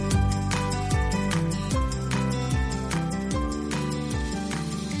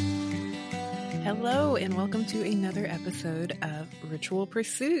Hello, and welcome to another episode of Ritual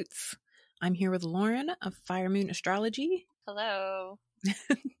Pursuits. I'm here with Lauren of Fire Moon Astrology. Hello.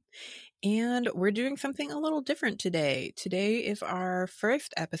 And we're doing something a little different today. Today is our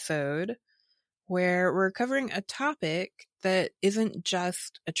first episode where we're covering a topic that isn't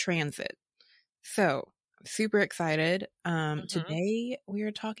just a transit. So, I'm super excited. Today we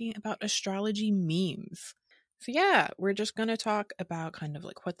are talking about astrology memes. So yeah, we're just going to talk about kind of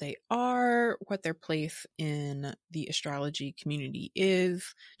like what they are, what their place in the astrology community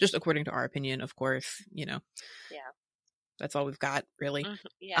is, just according to our opinion, of course, Yeah. That's all we've got, really.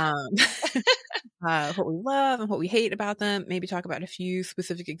 Yeah. What we love and what we hate about them, maybe talk about a few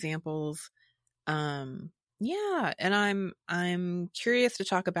specific examples. Yeah, and I'm curious to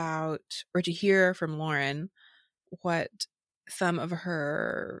talk about or to hear from Lauren what some of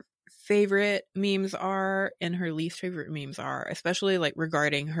her favorite memes are and her least favorite memes are, especially like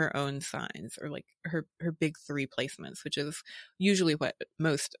regarding her own signs or like her big three placements, which is usually what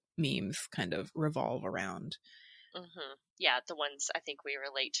most memes kind of revolve around. Yeah, the ones I think we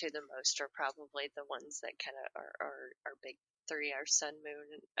relate to the most are probably the ones that kind of are big three, our sun,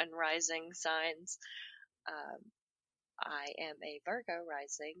 moon, and rising signs. I am a Virgo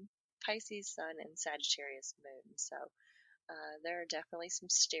rising, Pisces sun, and Sagittarius moon, so there are definitely some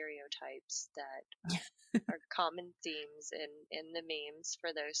stereotypes that are common themes in the memes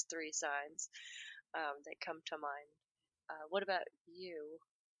for those three signs that come to mind. What about you,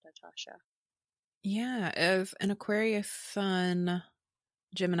 Natasha? Yeah, as an Aquarius sun,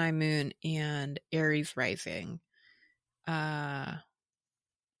 Gemini moon, and Aries rising, yeah,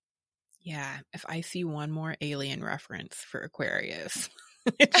 if I see one more alien reference for Aquarius,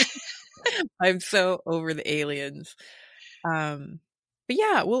 I'm so over the aliens. But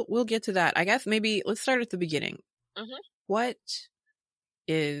yeah, we'll get to that. I guess maybe let's start at the beginning. What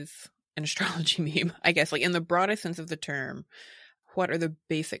is an astrology meme? I guess, like in the broadest sense of the term, what are the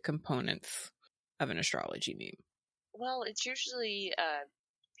basic components of an astrology meme? Well, it's usually a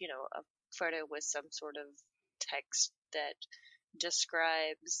photo with some sort of text that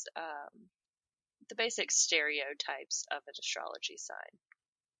describes the basic stereotypes of an astrology sign.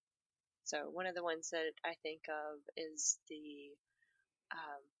 So one of the ones that I think of is the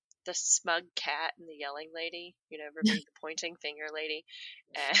smug cat and the yelling lady, everybody the pointing finger lady,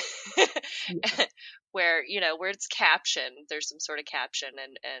 where it's captioned, there's some sort of caption,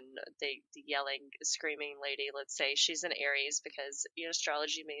 and the yelling screaming lady, let's say she's an Aries, because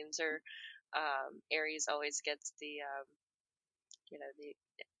astrology memes are Aries always gets the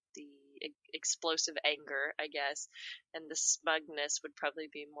explosive anger, I guess, and the smugness would probably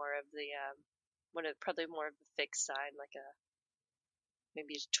be more of the probably more of the fixed sign, like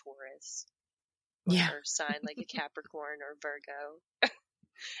maybe a Taurus, or sign like a Capricorn or Virgo.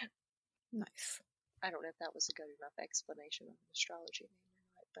 Nice. I don't know if that was a good enough explanation of astrology or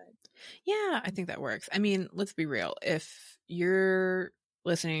not, but yeah, I think that works. I mean, let's be real. If you're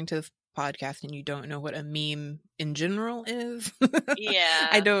listening to this podcast and you don't know what a meme in general is, yeah,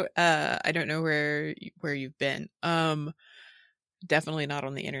 I don't know where you've been. Definitely not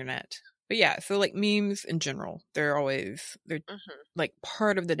on the internet. But yeah, so like memes in general, they're like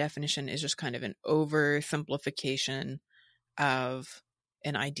part of the definition is just kind of an oversimplification of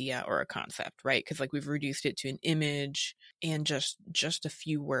an idea or a concept, right? Because like we've reduced it to an image and just a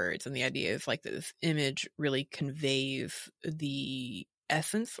few words, and the idea is like this image really conveys the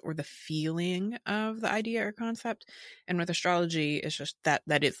essence or the feeling of the idea or concept. And with astrology, it's just that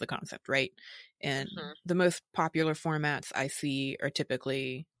is the concept, right? And the most popular formats I see are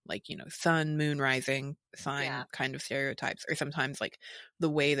typically like, sun, moon, rising sign kind of stereotypes, or sometimes like the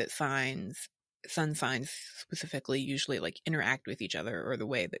way that sun signs specifically usually like interact with each other, or the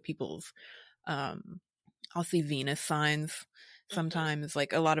way that people's I'll see Venus signs sometimes.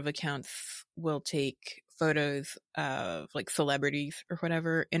 Like a lot of accounts will take photos of like celebrities or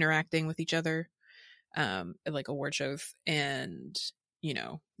whatever interacting with each other at like award shows, and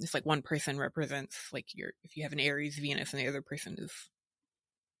it's like one person represents like if you have an Aries Venus and the other person is,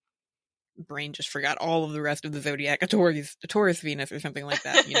 brain just forgot all of the rest of the zodiac, a Taurus Venus or something like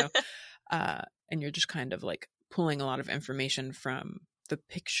that, and you're just kind of like pulling a lot of information from the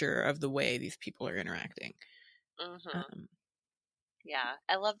picture of the way these people are interacting. Yeah,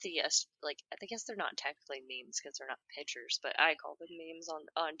 I love the I guess they're not technically memes because they're not pictures, but I call them memes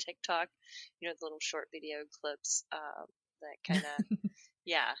on TikTok. The little short video clips that kind of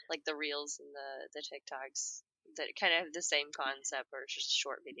like the reels and the TikToks that kind of have the same concept, where it's just a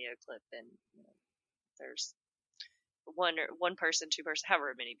short video clip, and there's one person, two person,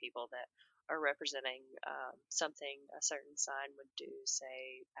 however many people that are representing something a certain sign would do,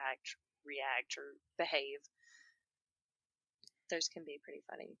 say, act, react, or behave. Those can be pretty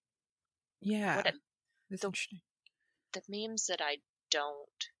funny. Yeah, What that's the interesting. the memes that I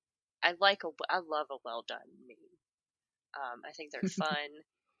don't, I love a well done meme. I think they're fun.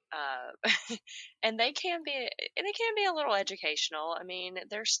 And they can be a little educational. I mean,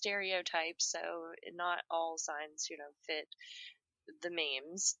 they're stereotypes, so not all signs, fit the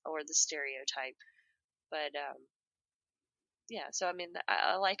memes or the stereotype. But yeah, so I mean,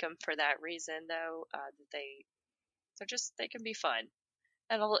 I like them for that reason, though. That they can be fun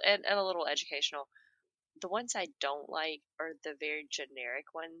and and a little educational. The ones I don't like are the very generic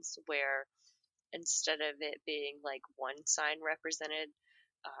ones where instead of it being like one sign represented,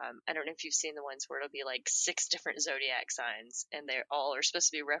 I don't know if you've seen the ones where it'll be like 6 different zodiac signs and they're all are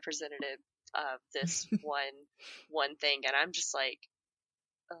supposed to be representative of this one thing, and I'm just like,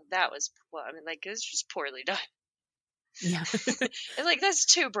 oh, that was, well, I mean, like, it's just poorly done. Yeah. It's like, that's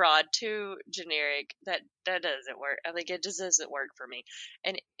too broad, too generic. That doesn't work. I think it just doesn't work for me.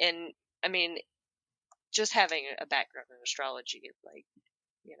 And I mean, just having a background in astrology, like,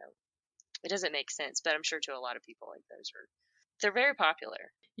 you know, it doesn't make sense. But I'm sure to a lot of people, like, they're very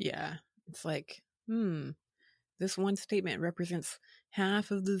popular. Yeah. It's like, this one statement represents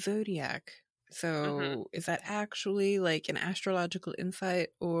half of the zodiac. Hmm. So is that actually like an astrological insight,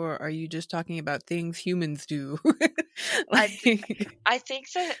 or are you just talking about things humans do? I th- Like, I think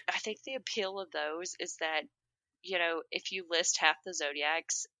the appeal of those is that, if you list half the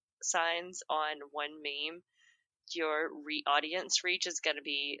zodiacs signs on one meme, your audience reach is going to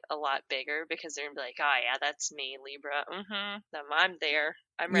be a lot bigger because they're going to be like, oh yeah, that's me, Libra. I'm there.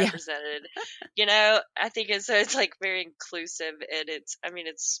 I'm yeah, represented. I think it's like very inclusive, and it's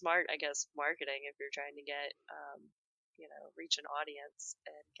smart, I guess, marketing if you're trying to get, reach an audience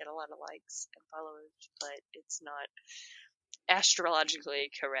and get a lot of likes and followers, but it's not astrologically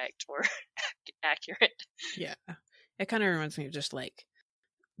correct or accurate. yeah. It kind of reminds me of just like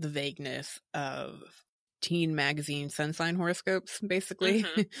the vagueness of teen magazine sun sign horoscopes, basically,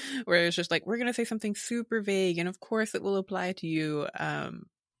 Hmm. where it's just like, we're going to say something super vague, and of course it will apply to you,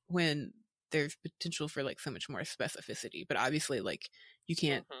 when there's potential for like so much more specificity. But obviously, like, you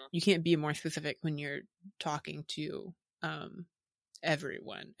can't Hmm. you can't be more specific when you're talking to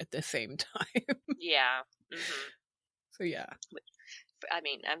everyone at the same time. Yeah. Hmm. So yeah. I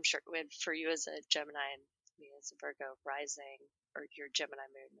mean, I'm sure for you as a Gemini and me as a Virgo rising, or your Gemini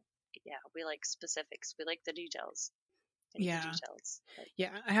moon, yeah, we like specifics. We like the details. I need the Yeah. details. But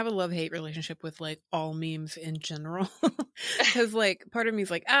Yeah, I have a love-hate relationship with like all memes in general. Cuz like part of me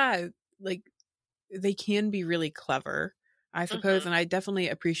is like, like they can be really clever, I suppose, hmm. and I definitely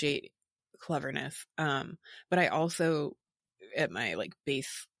appreciate cleverness. But I also, at my like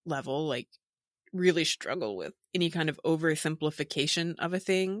base level, like really struggle with any kind of oversimplification of a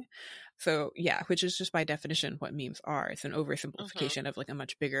thing. So yeah, which is just by definition what memes are. It's an Hmm. oversimplification of like a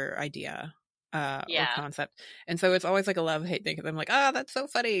much bigger idea or Yeah. concept. And so it's always like a love hate thing because I'm like, that's so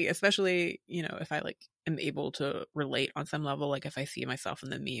funny. Especially, if I like am able to relate on some level, like if I see myself in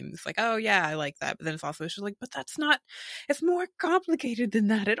the memes, like, oh yeah, I like that. But then it's also just like, but that's not, it's more complicated than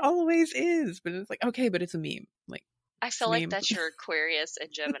that. It always is. But it's like, okay, but it's a meme. Like, I it's a feel like meme. that's your Aquarius and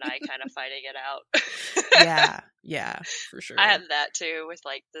Gemini kind of fighting it out. Yeah, for I sure. had that too with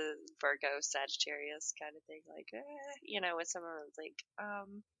like the Virgo Sagittarius kind of thing. Like, with someone was like,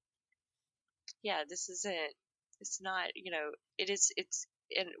 yeah, this isn't, it's not, it's,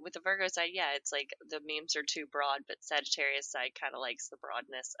 and with the Virgo side, yeah, it's like the memes are too broad, but Sagittarius side kind of likes the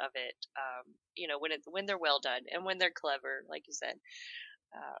broadness of it. When they're well done and when they're clever, like you said.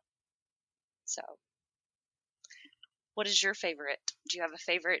 Uh, so, what is your favorite? Do you have a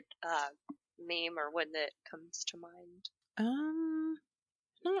favorite meme or one that comes to mind? Um,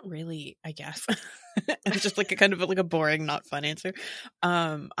 Not really, I guess. It's just like a kind of like a boring, not fun answer.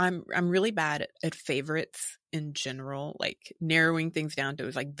 I'm really bad at favorites in general, like narrowing things down to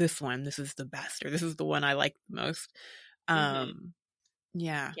like this is the best, or this is the one I like the most. Hmm. Um,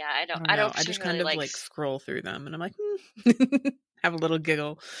 yeah, Yeah, I don't I know. don't I just particularly kind of like. like scroll through them, and I'm like, have a little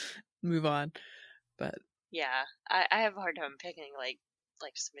giggle, move on. But Yeah, I have a hard time picking like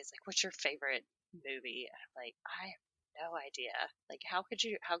somebody's like, "What's your favorite movie?" And I'm like, I have no idea. Like, how could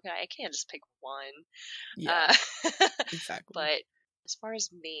you? How could I can't just pick one. yeah, Uh, exactly. but as far as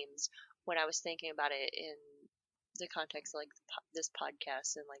memes, when I was thinking about it in the context of like this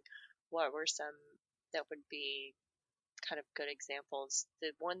podcast and like what were some that would be kind of good examples,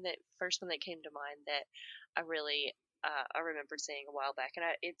 the first one that came to mind that I really I remembered seeing a while back, and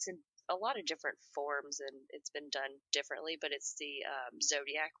it's a lot of different forms, and it's been done differently, but it's the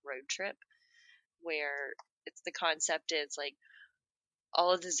Zodiac road trip, where it's the concept is like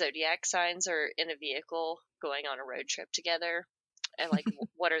all of the zodiac signs are in a vehicle going on a road trip together, and like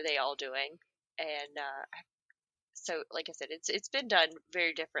what are they all doing? And so, like I said, it's been done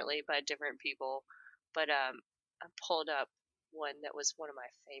very differently by different people, but I pulled up one that was one of my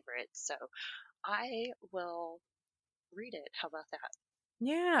favorites, so I will read it. How about that?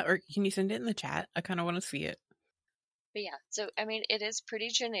 Yeah, or can you send it in the chat? I kind of want to see it. But yeah, so I mean, it is pretty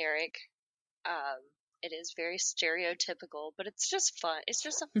generic. Um, it is very stereotypical, but it's just fun. It's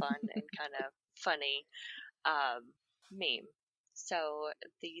just a fun and kind of funny meme. So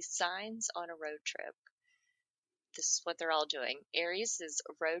the signs on a road trip. This is what they're all doing. Aries is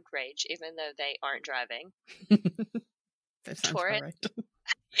road rage, even though they aren't driving. That sounds about Taurus, right.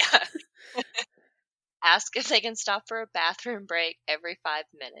 yeah, ask if they can stop for a bathroom break every 5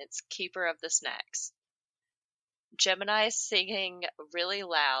 minutes. Keeper of the snacks. Gemini is singing really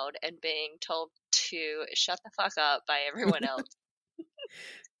loud and being told to shut the fuck up by everyone else.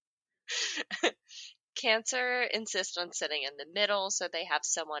 Cancer insists on sitting in the middle so they have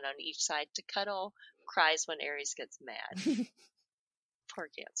someone on each side to cuddle. Cries when Aries gets mad. Poor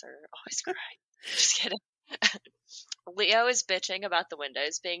Cancer, always crying. Just kidding. Leo is bitching about the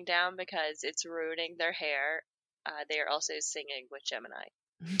windows being down because it's ruining their hair. They are also singing with Gemini.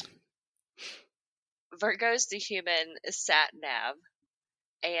 Virgo's the human sat nav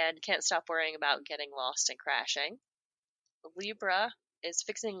and can't stop worrying about getting lost and crashing. Libra is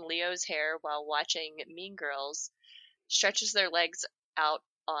fixing Leo's hair while watching Mean Girls, stretches their legs out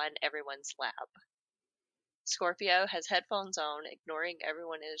on everyone's lap. Scorpio has headphones on, ignoring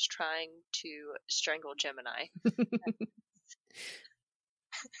everyone is trying to strangle Gemini.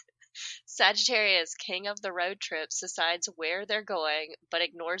 Sagittarius, king of the road trips, decides where they're going, but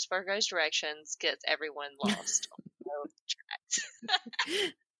ignores Virgo's directions, gets everyone lost.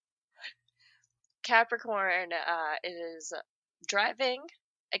 Capricorn is driving,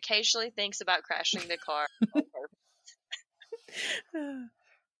 occasionally thinks about crashing the car.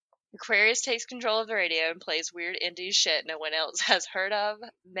 Aquarius takes control of the radio and plays weird indie shit no one else has heard of,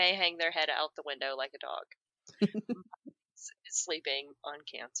 may hang their head out the window like a dog. Sleeping on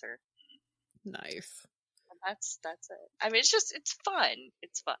Cancer. Nice. And that's it. I mean, it's fun.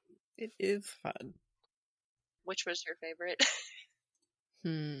 It's fun. It is fun. Which was your favorite?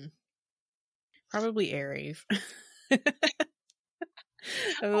 Probably Aries.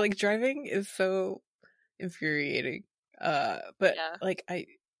 Like driving is so infuriating. But Yeah. like I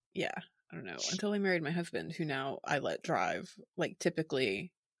don't know. Until I married my husband, who now I let drive. Like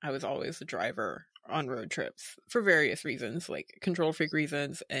typically, I was always the driver on road trips for various reasons, like control freak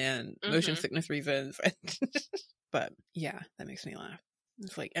reasons and motion sickness reasons. But yeah, that makes me laugh.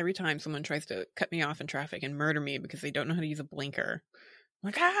 It's like every time someone tries to cut me off in traffic and murder me because they don't know how to use a blinker, I'm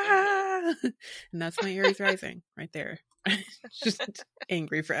like, ah! And that's my Aries rising right there. Just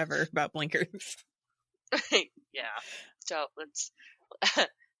angry forever about blinkers. Yeah. So let's.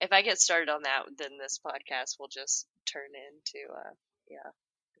 If I get started on that, then this podcast will just turn into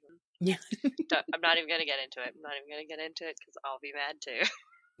Yeah. I'm not even gonna get into it. I'm not even gonna get into it because I'll be mad too.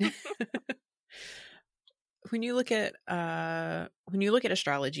 When you look at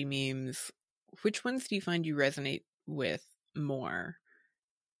astrology memes, which ones do you find you resonate with more?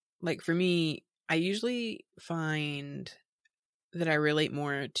 Like for me, I usually find that I relate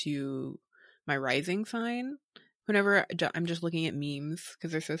more to my rising sign whenever I'm just looking at memes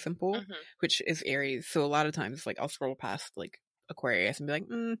because they're so simple, which is Aries. So a lot of times, like I'll scroll past like Aquarius and be like,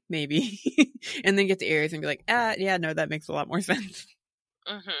 maybe, and then get to Aries and be like, yeah, no, that makes a lot more sense.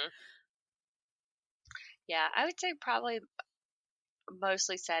 Yeah, I would say probably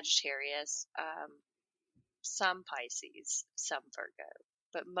mostly Sagittarius, some Pisces, some Virgo,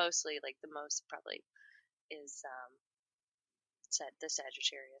 but mostly like the most probably is the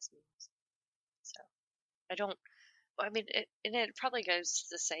Sagittarius memes. So I don't. I mean, it probably goes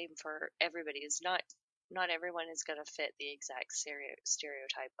the same for everybody. Is not everyone is going to fit the exact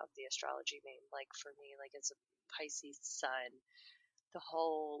stereotype of the astrology meme. Like for me, like as a Pisces sun, the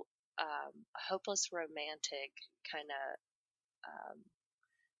whole hopeless romantic kind of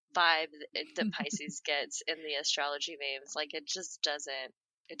vibe that Pisces gets in the astrology memes, like it just doesn't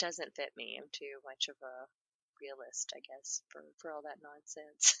fit me. I'm too much of a realist, I guess, for all that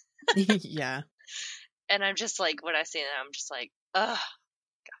nonsense. Yeah. And I'm just like, when I see it, I'm just like, ugh,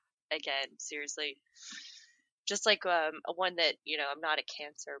 God, again, seriously. Just like one that, I'm not a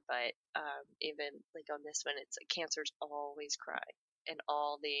Cancer, but even like on this one, it's Cancer's always crying. And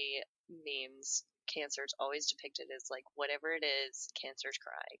all the memes, Cancer is always depicted as like whatever it is, Cancer's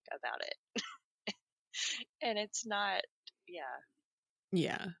crying about it. And it's not, yeah.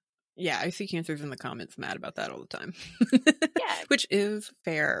 Yeah. Yeah, I see cancers in the comments mad about that all the time. Yeah. Which is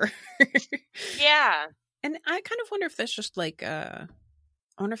fair. Yeah. And I kind of wonder if that's just like I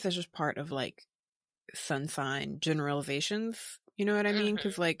wonder if that's just part of like sun sign generalizations. You know what I mean?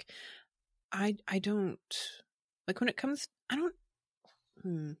 Because Mhm. like I don't like when it comes. I don't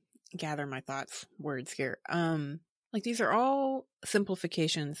gather my thoughts, words here. Like these are all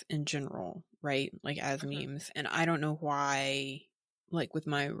simplifications in general, right? Like as Mhm. memes, and I don't know why. Like with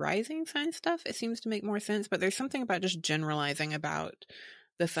my rising sign stuff, it seems to make more sense. But there's something about just generalizing about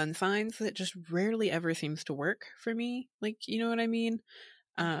the sun signs that just rarely ever seems to work for me. Like, you know what I mean?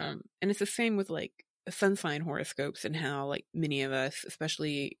 Mhm. And it's the same with like sun sign horoscopes and how like many of us,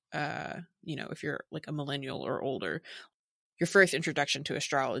 especially you know, if you're like a millennial or older, your first introduction to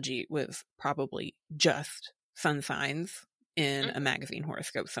astrology was probably just sun signs in a Mhm. magazine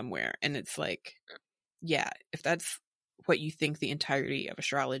horoscope somewhere. And it's like, yeah, if that's what you think the entirety of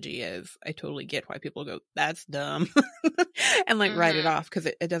astrology is, I totally get why people go, that's dumb, and like write it Mhm. off because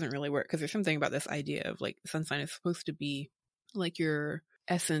it doesn't really work. Because there's something about this idea of like sun sign is supposed to be like your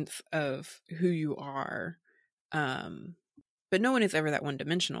essence of who you are. Um, but no one is ever that one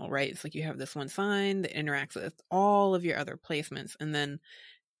dimensional, right? It's like you have this one sign that interacts with all of your other placements. And then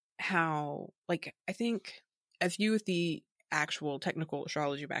how, like, I think as you with the actual technical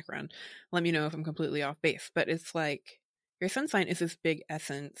astrology background, let me know if I'm completely off base. But it's like your sun sign is this big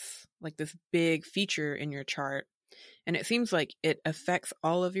essence, like this big feature in your chart. And it seems like it affects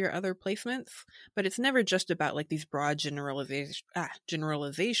all of your other placements, but it's never just about like these broad generalizations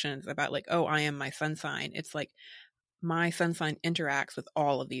about like, oh, I am my sun sign. It's like my sun sign interacts with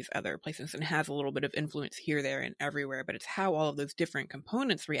all of these other places and has a little bit of influence here, there, and everywhere. But it's how all of those different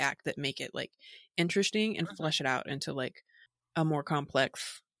components react that make it like interesting and Mhm. flesh it out into like a more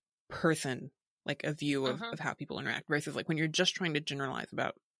complex person, like a view Mhm. of how people interact versus like when you're just trying to generalize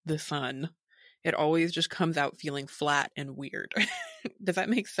about the sun, it always just comes out feeling flat and weird. Does that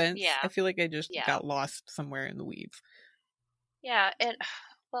make sense? I Yeah. feel like I just Yeah. got lost somewhere in the weeds. Yeah. And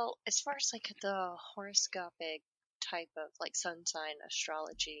well, as far as like the horoscopic type of like sun sign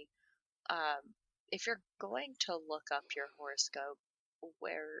astrology, um, if you're going to look up your horoscope,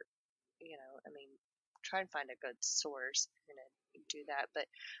 where, I mean, try and find a good source if you're gonna do that. But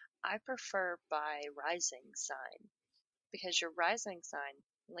I prefer by rising sign, because your rising sign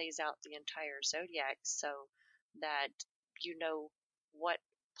lays out the entire zodiac so that you know what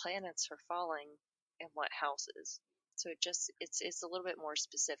planets are falling in what houses. So it's a little bit more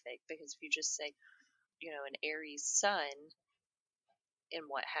specific, because if you just say, an Aries sun in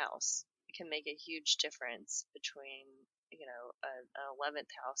what house, it can make a huge difference between, an 11th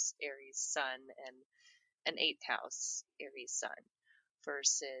house Aries sun and an 8th house Aries sun,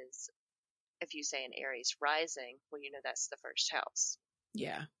 versus if you say an Aries rising, well, that's the first house,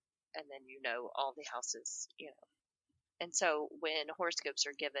 Yeah. and then all the houses, And so when horoscopes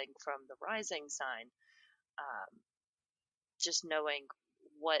are given from the rising sign, um, just knowing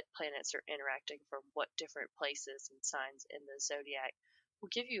what planets are interacting from what different places and signs in the zodiac will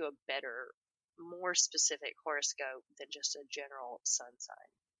give you a better, more specific horoscope than just a general sun sign,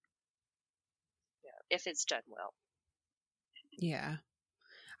 if it's done well. Yeah.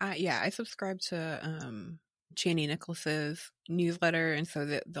 Yeah, I subscribe to Chaney Nicholas's newsletter, and so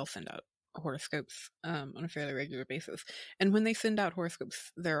that they'll send out horoscopes on a fairly regular basis. And when they send out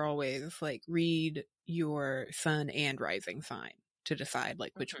horoscopes, they're always like read your sun and rising sign to decide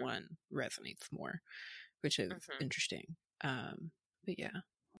like which Hmm. one resonates more, which is Hmm. interesting. But yeah,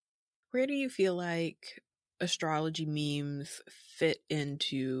 where do you feel like astrology memes fit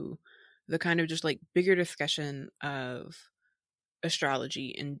into the kind of just like bigger discussion of astrology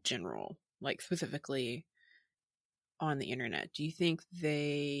in general, like specifically on the internet? Do you think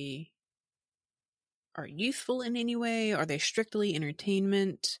they are useful in any way? Are they strictly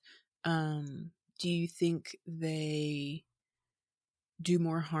entertainment? Um, do you think they do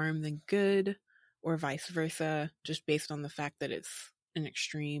more harm than good, or vice versa, just based on the fact that it's an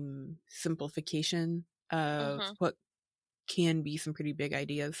extreme simplification of Hmm. what can be some pretty big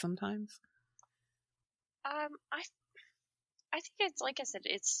ideas sometimes? I think it's, like I said,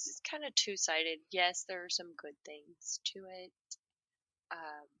 it's kind of two-sided. Yes, there are some good things to it.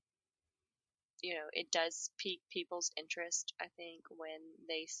 Um, it does pique people's interest, I think, when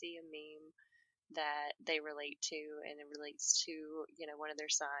they see a meme that they relate to and it relates to, one of their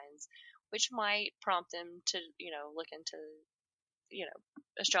signs, which might prompt them to, look into,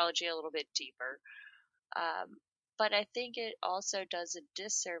 astrology a little bit deeper. Um, but I think it also does a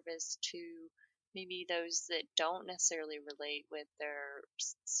disservice to maybe those that don't necessarily relate with their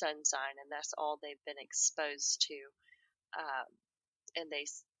sun sign, and that's all they've been exposed to, and they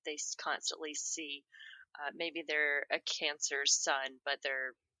constantly see. Maybe they're a Cancer sun, but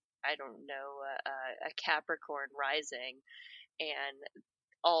they're, I don't know, a Capricorn rising, and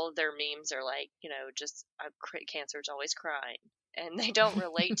all of their memes are like, just Cancer's always crying, and they don't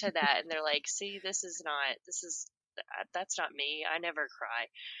relate to that, and they're like, see, that's not me. I never cry.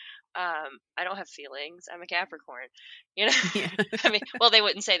 I don't have feelings. I'm a Capricorn. You know, Yeah. I mean, well, they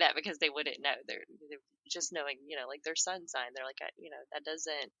wouldn't say that because they wouldn't know. They're just knowing, like their sun sign. They're like, that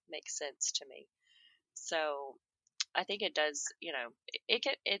doesn't make sense to me. So I think it does.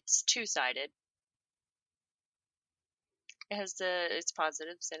 It's two-sided. It has its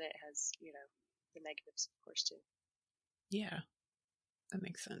positives, and it has, the negatives, of course, too. Yeah, that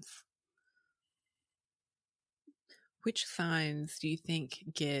makes sense. Which signs do you think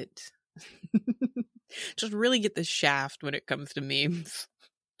get just really get the shaft when it comes to memes?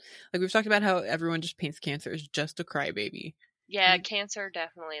 Like we've talked about how everyone just paints Cancer as just a crybaby. Yeah, Cancer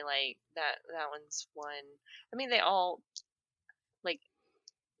definitely, like that. That one's one. I mean, they all like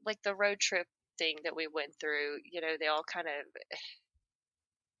the road trip thing that we went through. They all kind of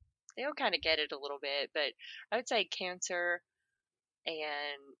get it a little bit, but I would say Cancer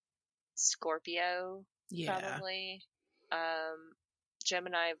and Scorpio, Yeah. probably.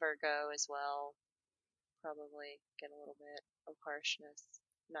 Gemini, Virgo as well. Probably get a little bit of harshness.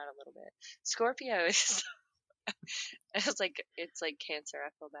 Not a little bit. Scorpio is it's like Cancer.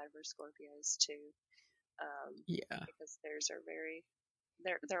 I feel bad for Scorpios too. Yeah. Because theirs are very,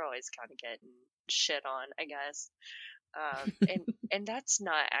 they're always kind of getting shit on, I guess. And that's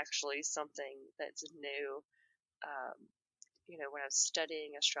not actually something that's new. When I was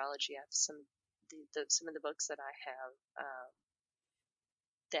studying astrology, I have some of the books that I have,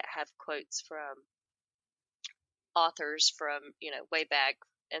 that have quotes from authors from, way back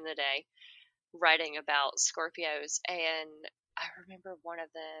in the day, writing about Scorpios. And I remember one of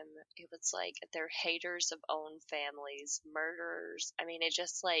them, it was like they're haters of own families, murderers. I mean, it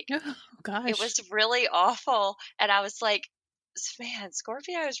just like, Oh, gosh. it was really awful. And I was like, man,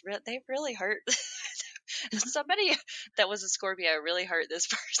 Scorpios, they really hurt. Somebody that was a Scorpio really hurt this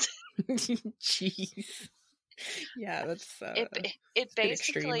person. Jeez. Yeah, that's it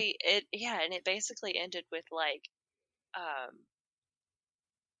basically and it basically ended with like,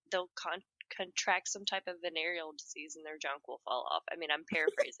 they'll contract some type of venereal disease and their junk will fall off. I mean, I'm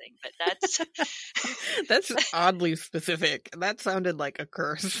paraphrasing, but that's that's oddly specific. That sounded like a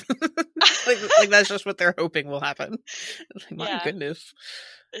curse. like that's just what they're hoping will happen. Like, my goodness.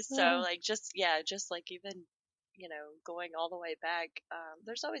 So like just like even going all the way back,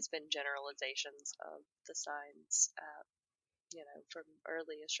 there's always been generalizations of the signs, from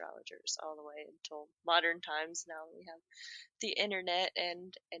early astrologers all the way until modern times. Now we have the internet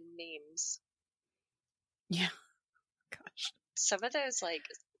and memes. Yeah. Gosh. Some of those, like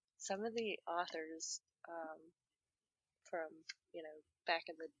some of the authors, from back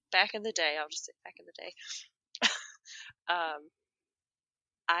in the day, I'll just say back in the day,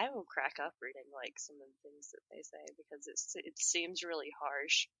 I will crack up reading like some of the things that they say because it seems really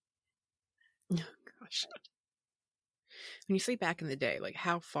harsh. Oh, gosh. When you say back in the day, like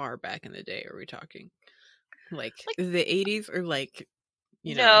how far back in the day are we talking? Like the 80s or like,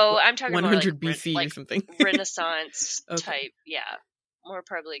 no, I'm talking 100 more BC like or something. Renaissance Okay. type, yeah, more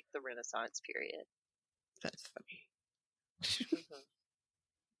probably like the Renaissance period. That's funny. Mm-hmm.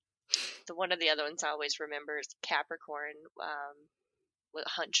 One of the other ones I always remember is Capricorn, with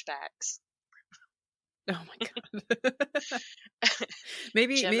hunchbacks. Oh my god.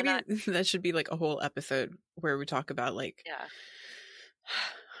 maybe that should be like a whole episode where we talk about like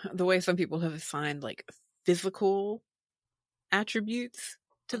the way some people have assigned like physical attributes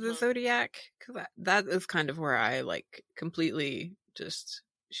to the zodiac, because that is kind of where I like completely just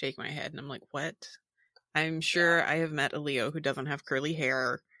shake my head and I'm like, what? I'm sure I have met a Leo who doesn't have curly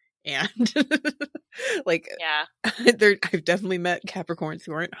hair, and like I've definitely met Capricorns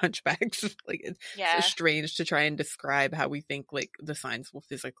who aren't hunchbacks. Like it's so strange to try and describe how we think like the signs will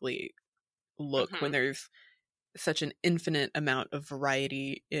physically look when there's such an infinite amount of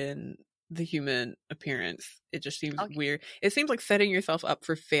variety in the human appearance. It just seems weird. It seems like setting yourself up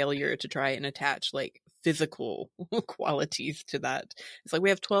for failure to try and attach like physical qualities to that. It's like we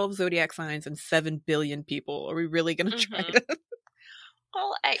have 12 zodiac signs and 7 billion people. Are we really going to try to?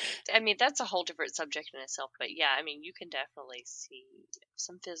 Well, I mean, that's a whole different subject in itself, but yeah, I mean, you can definitely see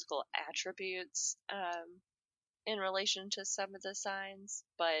some physical attributes, in relation to some of the signs,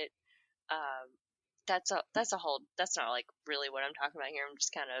 but that's not like really what I'm talking about here. I'm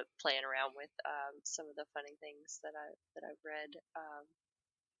just kind of playing around with some of the funny things that I've read.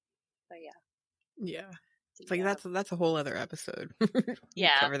 But Yeah. It's like the that's a whole other episode. We'll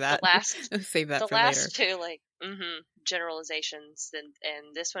yeah, cover that. Save that the for later. last two like generalizations,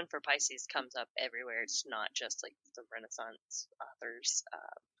 and this one for Pisces comes up everywhere. It's not just like the Renaissance authors.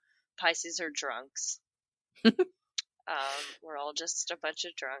 Pisces are drunks. We're all just a bunch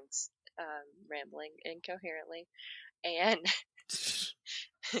of drunks, rambling incoherently, and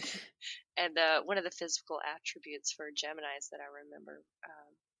and one of the physical attributes for Geminis that I remember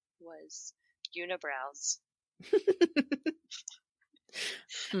was unibrows.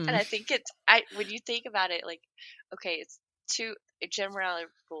 And I think when you think about it, like, okay, it's two Gemini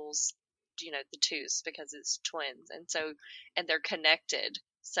rules, the twos because it's twins, and they're connected,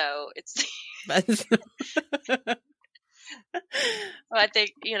 so it's. That's I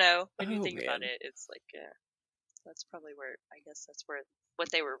think when you think man. about it, it's like that's probably where that's where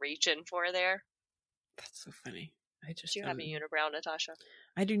what they were reaching for there. That's so funny. Do you have a unibrow, Natasha?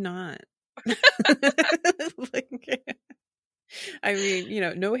 I do not. I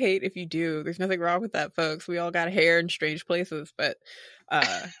mean, no hate if you do. There's nothing wrong with that, folks. We all got hair in strange places, but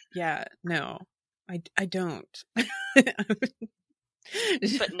yeah, no. I don't.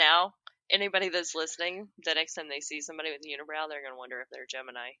 But now, anybody that's listening, the next time they see somebody with a unibrow, they're going to wonder if they're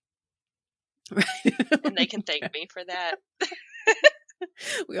Gemini. Right. And they can thank me for that.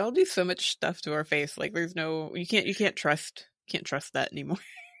 We all do so much stuff to our face. Like there's you can't trust that anymore.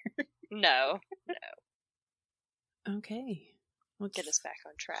 No. Okay. Let's get us back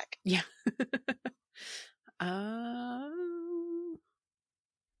on track. Yeah.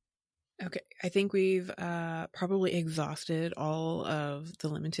 Okay. I think we've probably exhausted all of the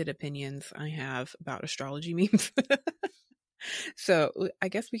limited opinions I have about astrology memes. So I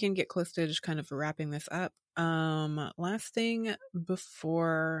guess we can get close to just kind of wrapping this up. Last thing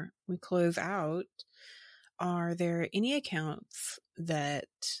before we close out, are there any accounts that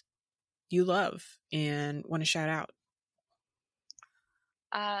you love and want to shout out?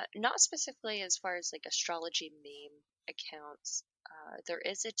 Not specifically as far as like astrology meme accounts. There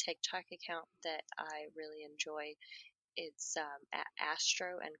is a TikTok account that I really enjoy. It's at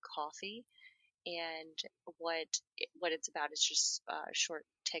Astro and Coffee, and what it's about is just short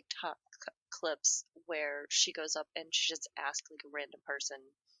TikTok clips where she goes up and she just asks like a random person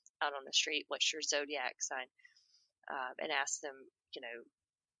out on the street, "What's your zodiac sign?" And asks them,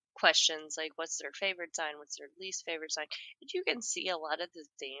 questions like what's their favorite sign, what's their least favorite sign, and you can see a lot of the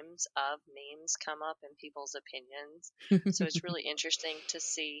themes of memes come up in people's opinions. So it's really interesting to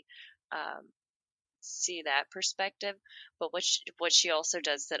see that perspective. But what she also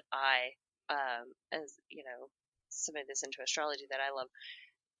does that I as submit this into astrology that I love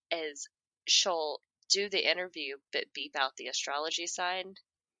is she'll do the interview but beep out the astrology sign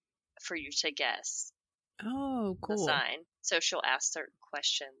for you to guess. Oh, cool. The sign. So she'll ask certain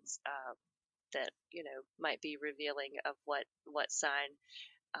questions that might be revealing of what sign.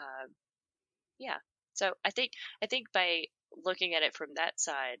 Yeah. So I think by looking at it from that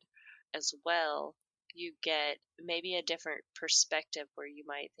side as well, you get maybe a different perspective where you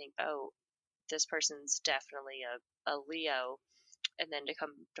might think, oh, this person's definitely a Leo, and then to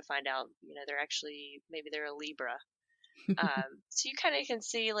come to find out, maybe they're a Libra. So you kind of can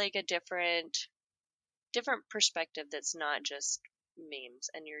see like a different perspective that's not just memes,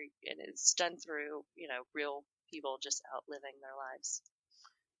 and it's done through real people just out living their lives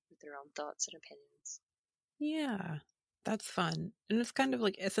with their own thoughts and opinions. Yeah, that's fun, and it's kind of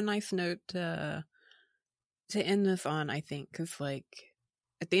like it's a nice note to end this on, I think, because like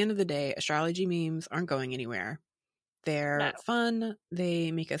at the end of the day, astrology memes aren't going anywhere. They're fun.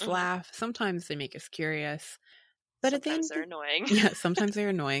 They make us laugh. Sometimes they make us curious. But sometimes they're annoying. Yeah, sometimes they're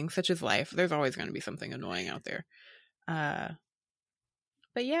annoying, such as life. There's always going to be something annoying out there.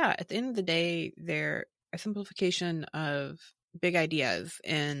 But yeah, at the end of the day, they're a simplification of big ideas.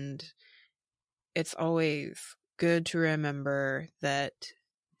 And it's always good to remember that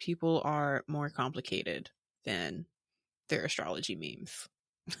people are more complicated than their astrology memes.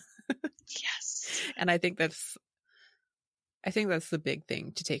 Yes. And I think that's the big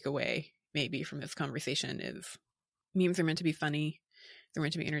thing to take away maybe from this conversation is memes are meant to be funny. They're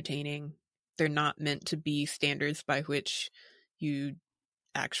meant to be entertaining. They're not meant to be standards by which you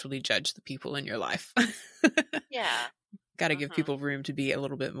actually judge the people in your life. Yeah. Got to give people room to be a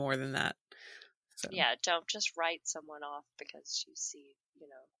little bit more than that. So. Yeah, don't just write someone off because you see,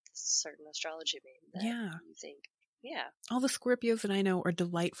 certain astrology meme that you think, yeah. All the Scorpios that I know are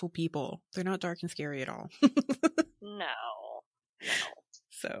delightful people. They're not dark and scary at all. No.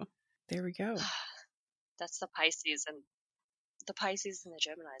 So, there we go. That's the Pisces, and the Pisces and the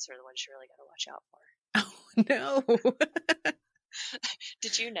Geminis are the ones you really got to watch out for. Oh, no.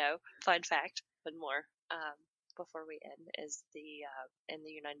 Did you know, fun fact, one more, before we end, is in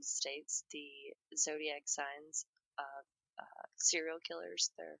the United States, the zodiac signs of serial killers,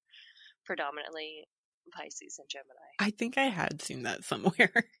 they're predominantly Pisces and Gemini. I think I had seen that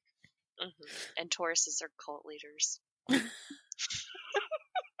somewhere. And Tauruses are cult leaders.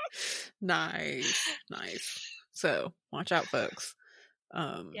 Nice. So, watch out, folks.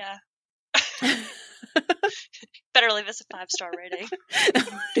 Yeah. Better leave us a 5-star rating.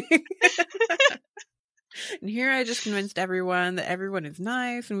 And here I just convinced everyone that everyone is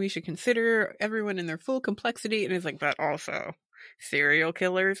nice and we should consider everyone in their full complexity. And it's like, but also serial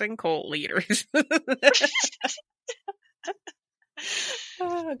killers and cult leaders.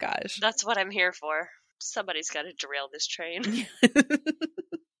 Oh, gosh. That's what I'm here for. Somebody's got to derail this train.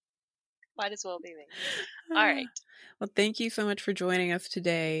 Might as well be me. All right. Well, thank you so much for joining us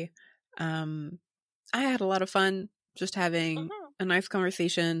today. I had a lot of fun just having a nice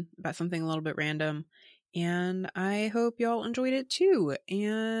conversation about something a little bit random. And I hope y'all enjoyed it too.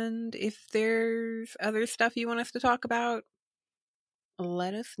 And if there's other stuff you want us to talk about,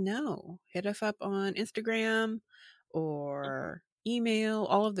 let us know. Hit us up on Instagram or email.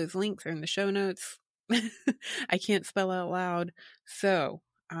 All of those links are in the show notes. I can't spell out loud. So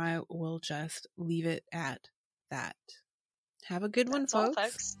I will just leave it at that. Have a good one, folks. All,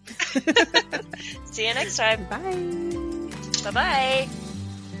 folks. See you next time. Bye. Bye-bye.